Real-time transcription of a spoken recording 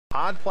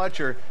Todd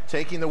Pletcher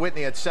taking the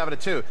Whitney at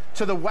 7-2.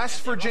 To the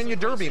West Virginia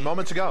Derby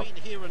moments ago.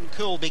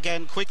 Betweenhereandcool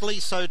began quickly,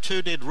 so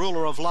too did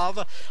Ruler of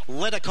Love.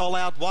 Lettercall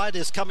out wide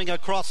is coming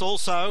across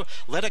also.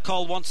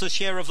 Lettercall wants a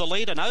share of the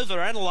lead, and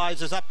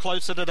Overanalyze is up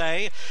closer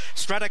today.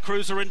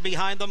 Stratacruiser in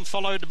behind them,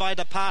 followed by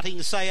Departing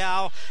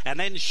Sayao, and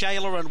then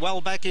Shayla, and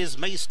well back is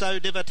Misto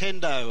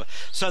Divertendo.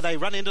 So they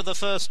run into the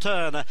first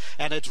turn,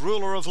 and it's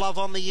Ruler of Love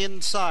on the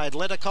inside,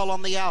 Lettercall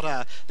on the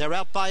outer. They're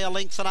out by a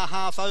length and a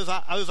half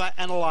over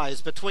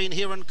Overanalyze.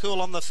 Betweenhereandcool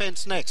on the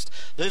fence next.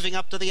 Moving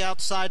up to the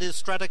outside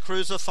is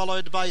Stratacruiser,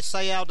 followed by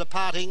Sayao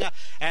Departing,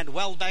 and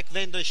well back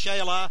then to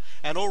Shayla,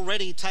 and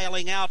already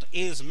tailing out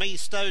is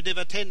Misto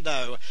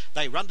Divertendo.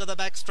 They run to the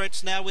back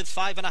stretch now with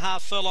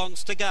 5.5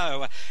 furlongs to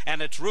go,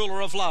 and it's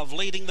Ruler of Love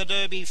leading the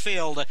Derby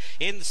field.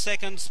 In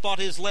second spot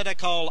is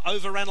Lettercall.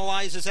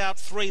 Overanalyze is out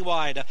 3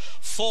 wide.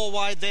 4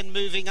 wide, then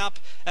moving up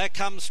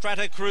comes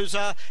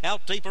Stratacruiser.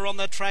 Out deeper on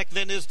the track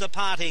then is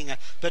Departing.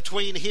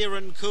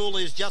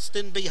 Betweenhereandcool is just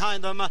in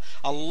behind them.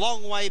 A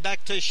long way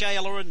back to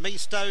Shayla, and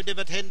Misto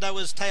Divertendo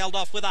is tailed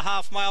off with a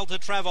half-mile to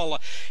travel.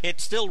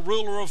 It's still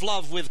Ruler of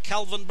Love with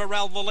Calvin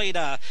Burrell the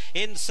leader.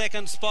 In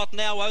second spot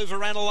now,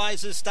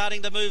 Overanalyze is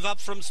starting to move up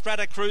from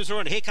Stratacruiser,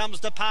 and here comes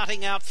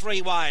Departing out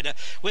 3 wide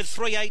with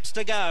 3/8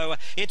 to go.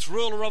 It's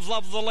Ruler of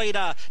Love the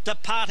leader.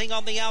 Departing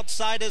on the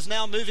outside is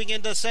now moving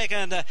into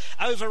second.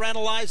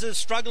 Overanalyze is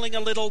struggling a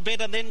little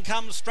bit, and then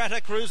comes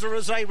Stratacruiser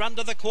as they run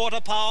to the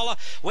quarter pole,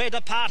 where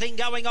Departing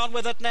going on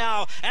with it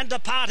now, and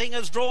Departing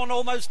has drawn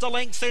almost a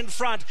length in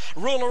front.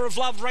 Ruler of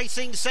Love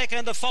racing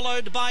second,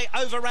 followed by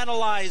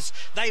Overanalyze.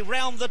 They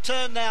round the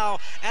turn now,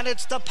 and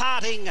it's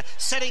Departing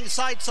setting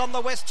sights on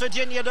the West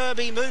Virginia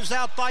Derby, moves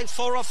out by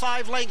 4 or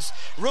 5 lengths.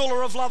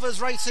 Ruler of Love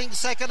is racing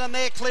second, and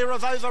they're clear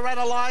of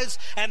Overanalyze,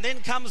 and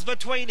then comes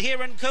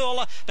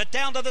Betweenhereandcool, but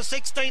down to the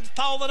 16th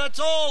pole, and it's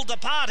all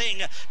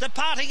Departing.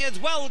 Departing is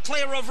well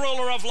clear of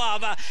Ruler of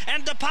Love,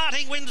 and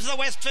Departing wins the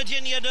West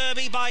Virginia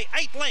Derby by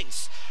 8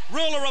 lengths.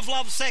 Ruler of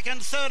Love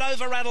second, third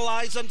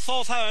Overanalyze, and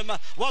fourth home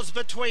was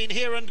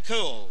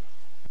Betweenhereandcool.